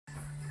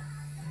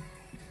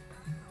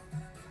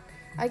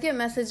I get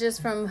messages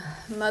from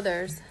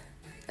mothers,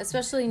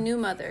 especially new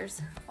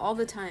mothers, all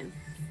the time,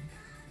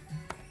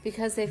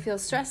 because they feel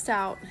stressed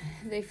out.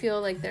 They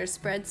feel like they're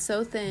spread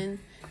so thin.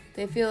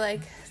 They feel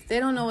like they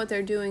don't know what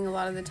they're doing a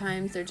lot of the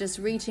times. They're just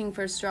reaching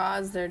for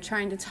straws. They're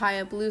trying to tie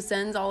up loose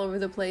ends all over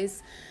the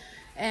place.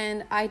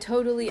 And I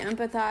totally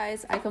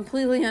empathize. I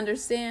completely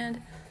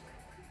understand.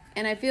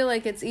 And I feel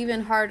like it's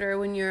even harder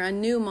when you're a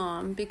new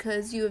mom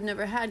because you have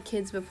never had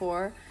kids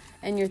before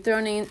and you're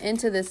thrown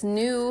into this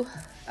new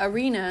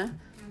arena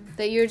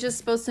that you're just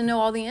supposed to know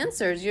all the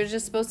answers. You're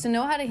just supposed to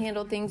know how to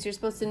handle things. You're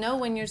supposed to know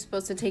when you're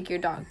supposed to take your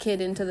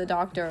kid into the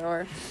doctor,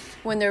 or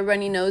when their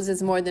runny nose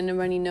is more than a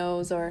runny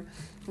nose, or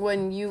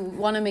when you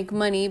want to make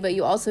money but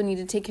you also need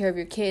to take care of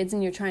your kids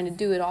and you're trying to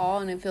do it all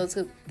and it feels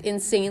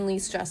insanely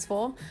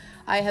stressful.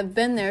 I have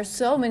been there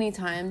so many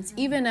times.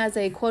 Even as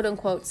a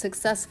quote-unquote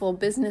successful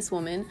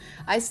businesswoman,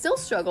 I still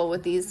struggle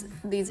with these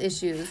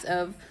issues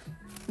of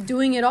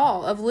doing it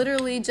all, of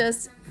literally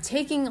just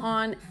taking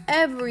on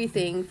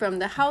everything from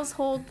the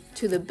household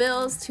to the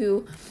bills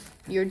to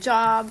your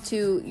job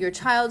to your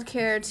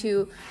childcare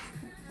to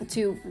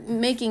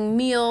making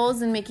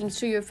meals and making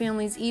sure your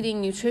family's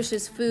eating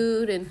nutritious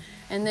food,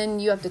 and then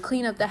you have to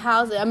clean up the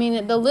house. I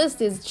mean, the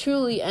list is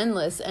truly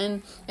endless.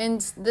 And in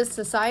this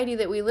society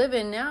that we live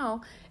in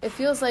now, it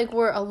feels like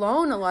we're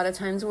alone a lot of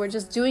times. We're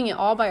just doing it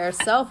all by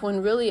ourselves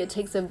when really it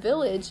takes a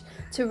village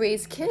to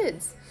raise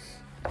kids.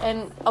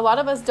 And a lot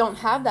of us don't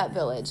have that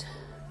village.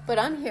 But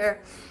I'm here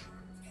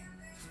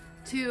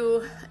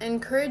to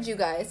encourage you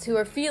guys who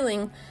are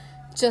feeling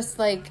just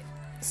like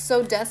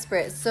so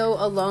desperate, so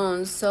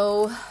alone,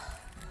 so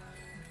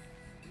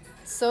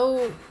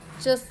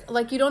just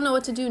like you don't know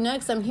what to do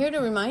next. I'm here to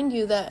remind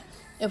you that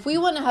if we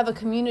want to have a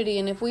community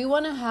and if we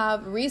want to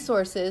have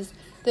resources,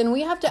 then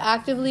we have to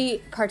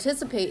actively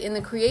participate in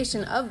the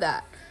creation of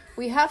that.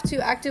 We have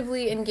to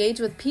actively engage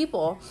with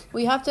people.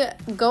 We have to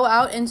go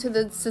out into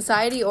the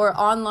society or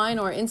online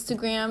or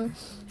Instagram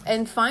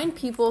and find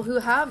people who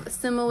have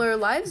similar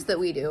lives that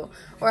we do,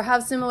 or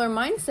have similar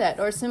mindset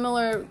or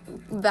similar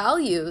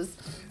values.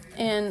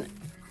 And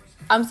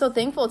I'm so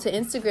thankful to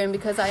Instagram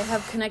because I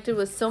have connected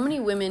with so many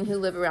women who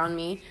live around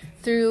me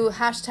through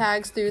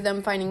hashtags, through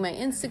them finding my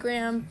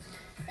Instagram.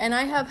 And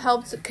I have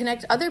helped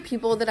connect other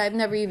people that I've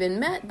never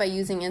even met by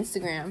using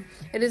Instagram.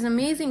 It is an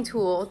amazing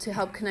tool to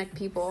help connect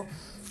people.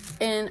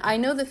 And I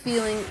know the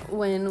feeling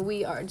when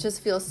we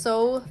just feel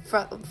so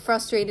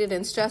frustrated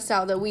and stressed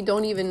out that we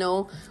don't even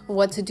know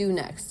what to do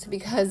next,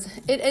 because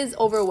it is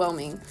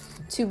overwhelming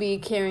to be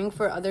caring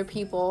for other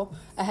people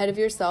ahead of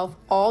yourself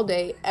all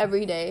day,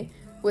 every day,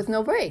 with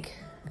no break.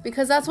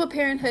 Because that's what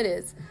parenthood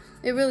is.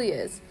 It really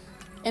is.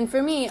 And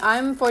for me,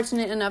 I'm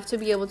fortunate enough to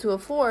be able to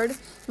afford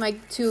my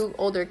 2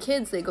 older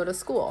kids. They go to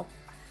school.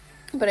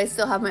 But I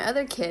still have my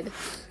other kid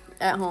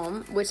at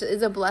home, which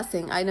is a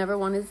blessing. I never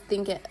want to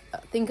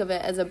think of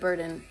it as a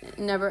burden.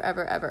 Never,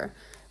 ever, ever.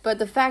 But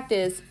the fact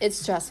is, it's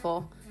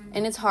stressful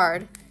and it's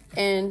hard.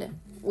 And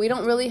we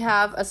don't really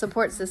have a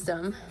support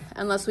system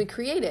unless we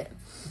create it.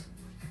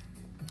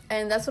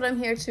 And that's what I'm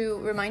here to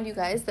remind you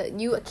guys, that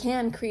you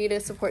can create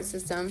a support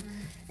system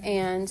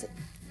and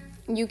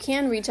you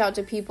can reach out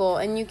to people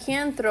and you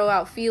can throw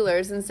out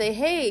feelers and say,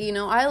 hey,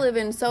 I live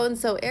in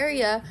so-and-so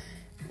area.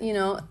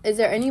 Is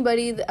there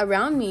anybody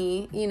around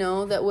me,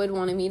 that would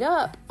want to meet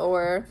up?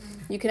 Or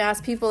you can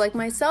ask people like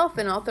myself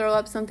and I'll throw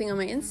up something on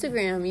my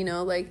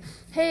Instagram, like,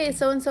 hey,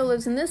 so-and-so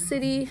lives in this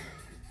city.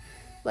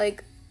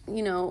 Like,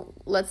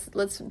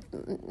 let's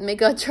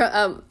make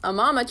a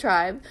mama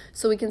tribe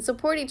so we can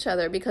support each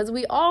other, because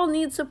we all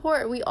need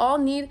support. We all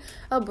need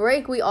a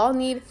break. We all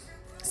need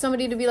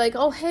somebody to be like,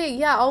 oh, hey,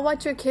 yeah, I'll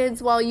watch your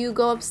kids while you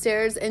go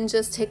upstairs and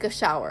just take a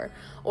shower.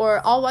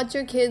 Or I'll watch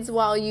your kids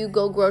while you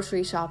go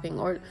grocery shopping.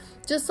 Or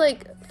just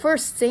like for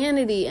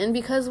sanity and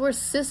because we're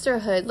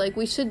sisterhood, like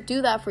we should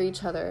do that for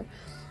each other.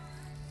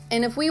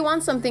 And if we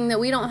want something that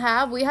we don't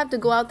have, we have to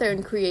go out there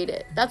and create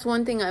it. That's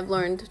one thing I've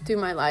learned through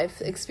my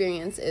life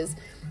experience is,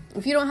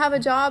 if you don't have a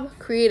job,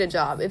 create a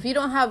job. If you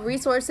don't have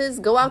resources,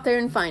 go out there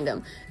and find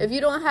them. If you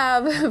don't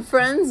have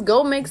friends,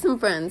 go make some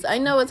friends. I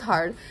know it's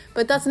hard,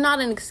 but that's not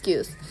an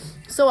excuse.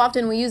 So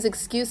often we use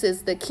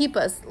excuses that keep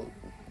us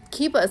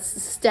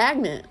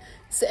stagnant.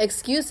 So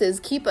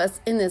excuses keep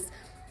us in this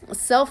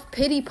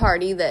self-pity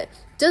party that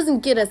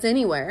doesn't get us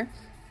anywhere,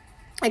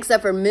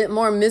 except for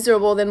more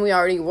miserable than we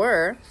already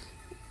were.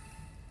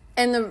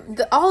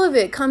 And all of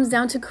it comes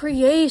down to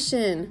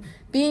creation,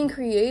 being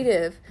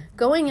creative,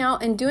 going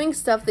out and doing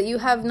stuff that you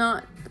have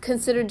not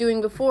considered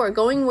doing before,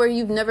 going where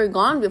you've never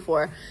gone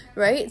before,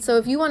 right? So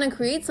if you want to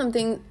create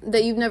something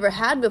that you've never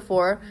had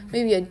before,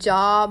 maybe a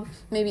job,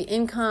 maybe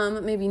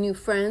income, maybe new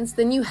friends,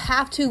 then you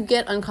have to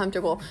get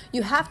uncomfortable.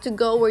 You have to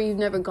go where you've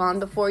never gone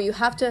before. You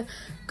have to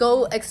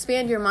go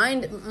expand your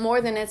mind more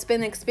than it's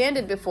been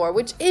expanded before,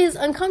 which is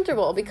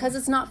uncomfortable because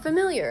it's not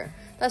familiar.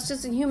 That's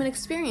just a human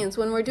experience.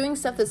 When we're doing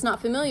stuff that's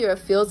not familiar, it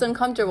feels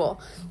uncomfortable.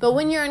 But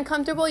when you're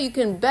uncomfortable, you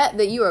can bet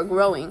that you are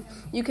growing.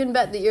 You can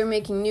bet that you're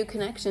making new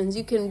connections.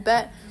 You can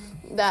bet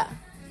that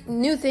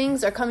new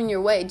things are coming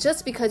your way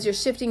just because you're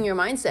shifting your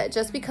mindset,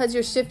 just because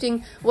you're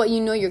shifting what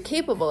you know you're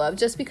capable of,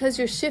 just because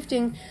you're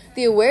shifting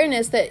the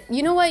awareness that,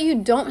 you know what, you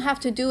don't have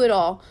to do it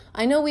all.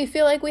 I know we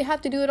feel like we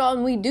have to do it all,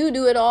 and we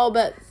do it all,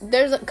 but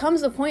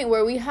comes a point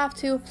where we have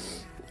to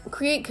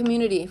create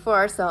community for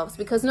ourselves,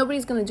 because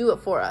nobody's going to do it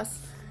for us.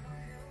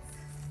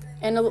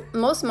 And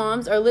most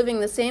moms are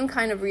living the same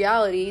kind of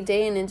reality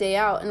day in and day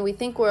out, and we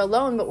think we're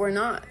alone, but we're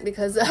not,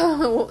 because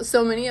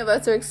so many of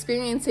us are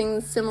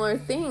experiencing similar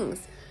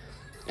things.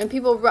 And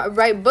people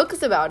write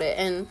books about it,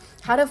 and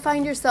how to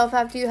find yourself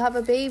after you have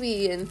a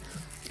baby, and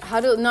how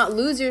to not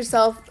lose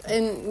yourself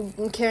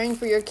in caring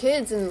for your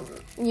kids. And,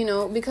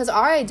 because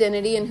our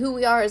identity and who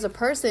we are as a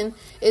person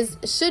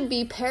should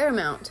be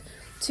paramount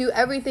to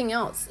everything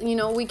else.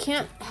 We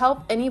can't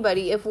help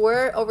anybody if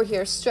we're over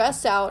here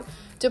stressed out,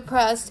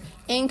 depressed,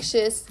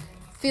 anxious,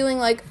 feeling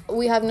like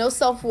we have no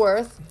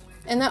self-worth.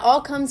 And that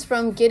all comes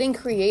from getting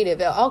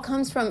creative. It all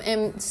comes from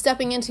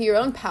stepping into your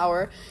own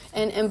power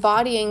and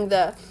embodying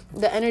the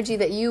energy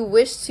that you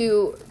wish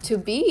to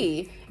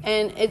be.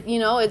 And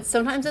it's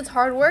sometimes it's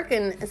hard work,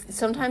 and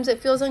sometimes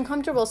it feels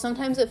uncomfortable.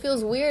 Sometimes it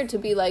feels weird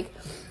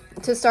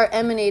to start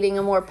emanating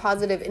a more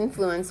positive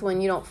influence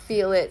when you don't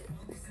feel it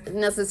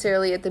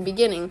necessarily at the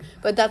beginning.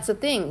 But that's the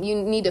thing. You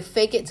need to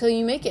fake it till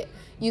you make it.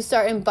 You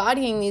start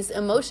embodying these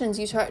emotions.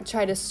 You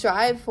try to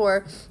strive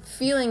for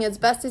feeling as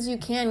best as you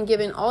can,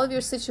 given all of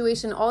your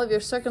situation, all of your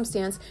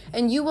circumstance,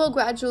 and you will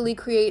gradually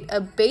create a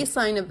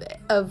baseline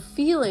of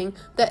feeling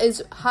that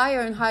is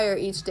higher and higher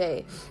each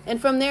day. And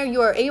from there,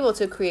 you are able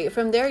to create.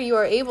 From there, you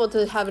are able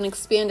to have an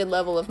expanded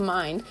level of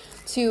mind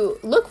to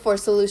look for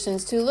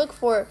solutions, to look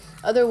for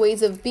other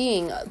ways of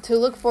being, to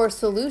look for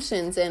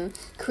solutions and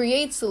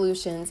create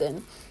solutions,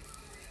 and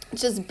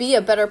just be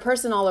a better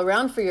person all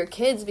around for your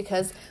kids.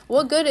 Because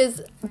what good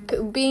is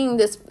being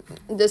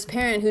this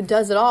parent who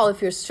does it all if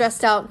you're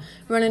stressed out,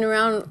 running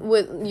around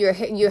with your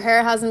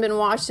hair hasn't been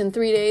washed in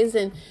 3 days,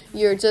 and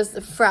you're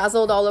just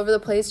frazzled all over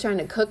the place trying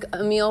to cook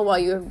a meal while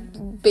your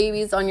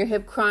baby's on your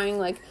hip crying.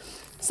 Like,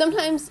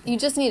 sometimes you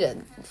just need to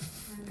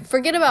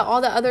forget about all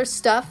the other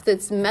stuff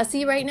that's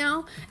messy right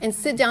now and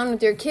sit down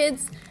with your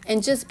kids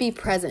and just be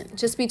present.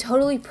 Just be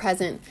totally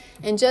present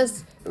and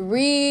just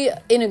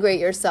reintegrate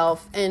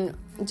yourself and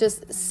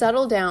just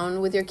settle down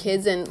with your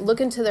kids and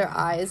look into their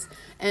eyes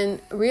and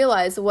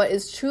realize what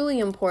is truly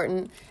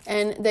important,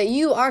 and that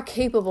you are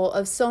capable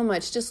of so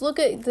much. Just look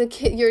at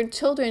your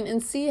children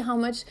and see how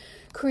much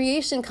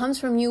creation comes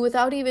from you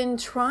without even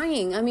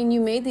trying. I mean,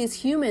 you made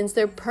these humans.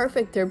 They're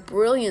perfect. They're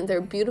brilliant.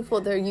 They're beautiful.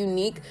 They're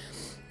unique.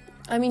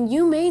 I mean,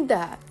 you made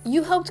that.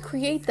 You helped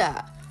create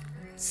that.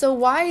 So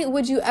why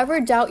would you ever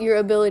doubt your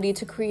ability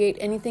to create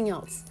anything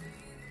else?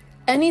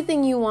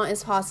 Anything you want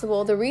is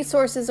possible. The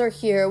resources are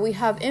here. We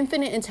have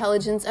infinite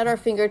intelligence at our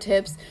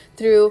fingertips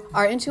through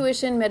our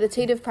intuition,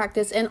 meditative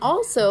practice, and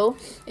also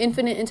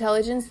infinite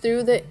intelligence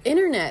through the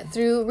internet,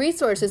 through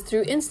resources,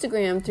 through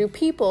Instagram, through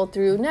people,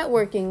 through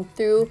networking,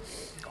 through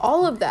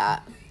all of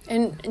that.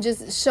 And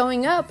just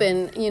showing up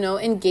and,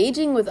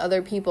 engaging with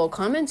other people,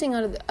 commenting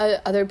on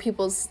other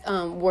people's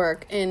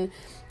work, and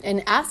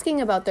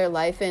asking about their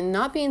life, and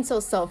not being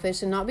so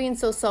selfish and not being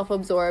so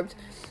self-absorbed,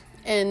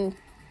 and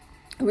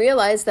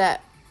realize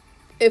that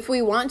if we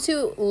want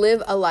to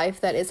live a life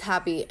that is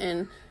happy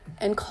and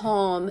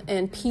calm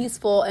and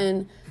peaceful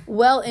and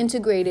well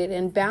integrated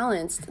and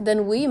balanced,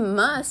 then we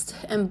must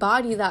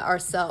embody that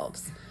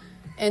ourselves.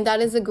 And that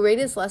is the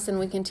greatest lesson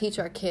we can teach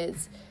our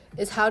kids,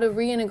 is how to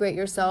reintegrate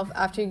yourself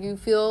after you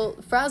feel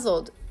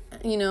frazzled,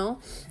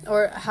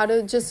 or how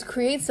to just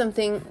create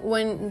something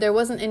when there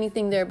wasn't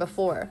anything there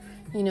before,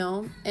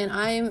 and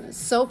I'm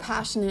so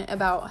passionate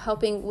about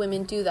helping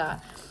women do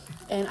that.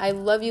 And I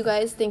love you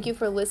guys. Thank you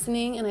for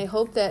listening. And I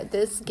hope that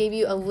this gave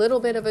you a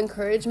little bit of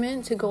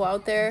encouragement to go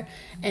out there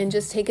and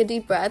just take a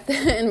deep breath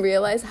and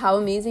realize how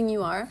amazing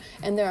you are.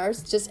 And there are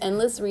just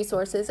endless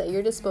resources at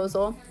your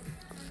disposal.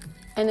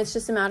 And it's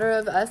just a matter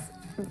of us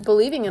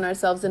believing in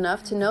ourselves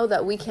enough to know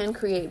that we can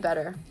create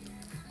better.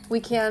 We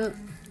can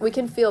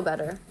feel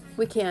better.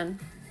 We can.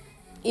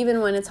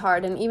 Even when it's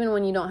hard and even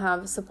when you don't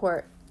have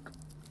support,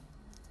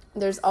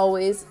 there's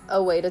always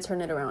a way to turn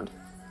it around.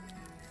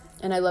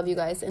 And I love you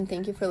guys, and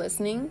thank you for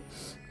listening.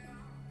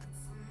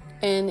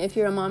 And if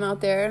you're a mom out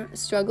there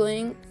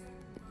struggling,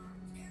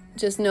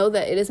 just know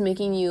that it is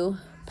making you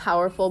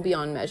powerful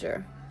beyond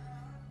measure.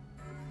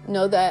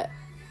 Know that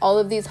all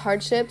of these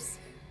hardships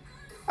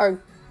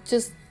are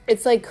just,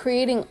 it's like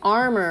creating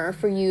armor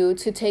for you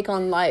to take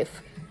on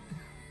life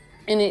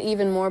in an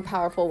even more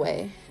powerful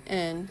way.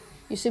 And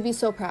you should be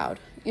so proud.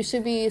 You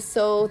should be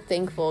so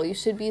thankful. You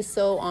should be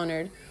so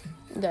honored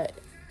that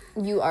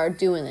you are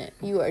doing it.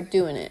 You are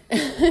doing it.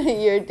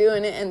 You're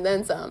doing it and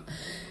then some.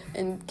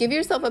 And give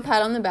yourself a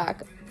pat on the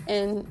back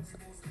and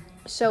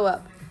show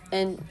up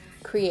and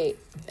create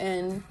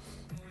and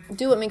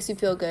do what makes you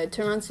feel good.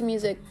 Turn on some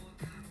music.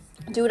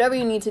 Do whatever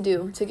you need to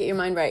do to get your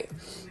mind right.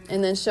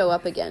 And then show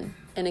up again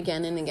and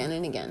again and again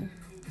and again.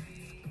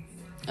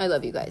 I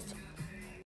love you guys.